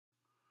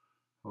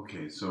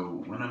Okay,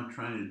 so what I'm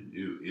trying to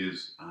do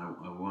is I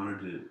wanted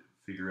to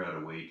figure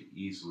out a way to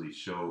easily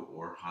show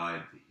or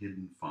hide the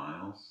hidden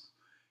files.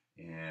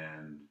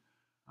 And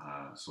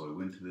so I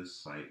went to this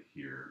site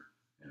here,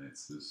 and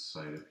it's this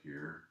site up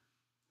here.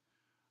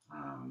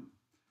 Um,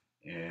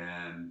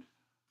 and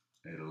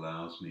it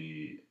allows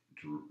me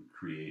to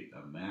create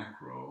a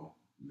macro.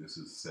 This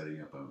is setting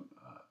up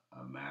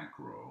a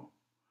macro.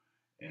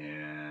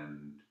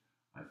 And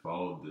I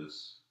followed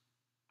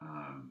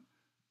um,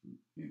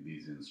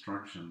 these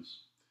instructions.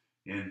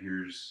 And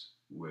here's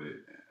what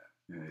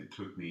it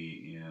took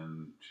me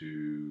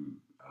into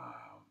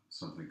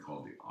something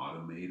called the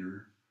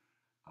Automator,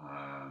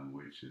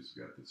 which has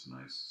got this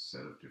nice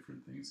set of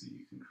different things that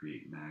you can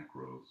create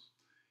macros.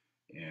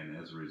 And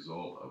as a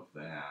result of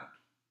that,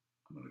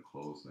 I'm going to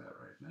close that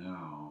right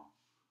now.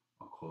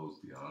 I'll close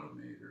the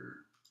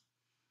Automator.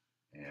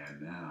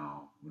 And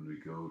now, when we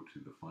go to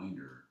the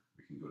Finder,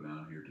 we can go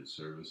down here to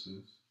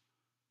Services,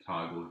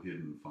 Toggle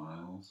Hidden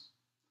Files.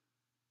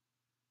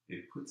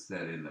 It puts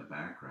that in the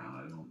background.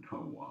 I don't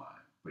know why,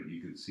 but you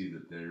can see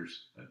that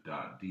there's a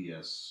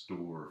 .ds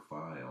store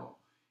file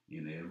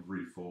in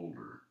every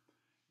folder,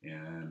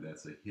 and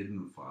that's a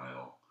hidden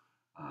file.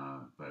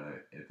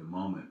 At the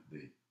moment,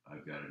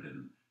 I've got it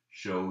in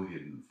Show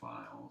Hidden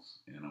Files,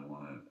 and I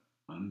want to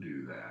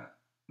undo that,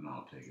 and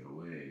I'll take it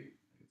away.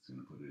 It's going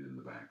to put it in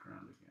the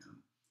background again,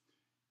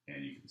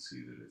 and you can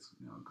see that it's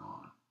now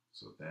gone.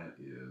 So that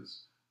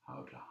is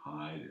how to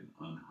hide and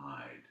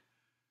unhide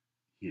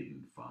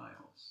hidden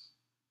files.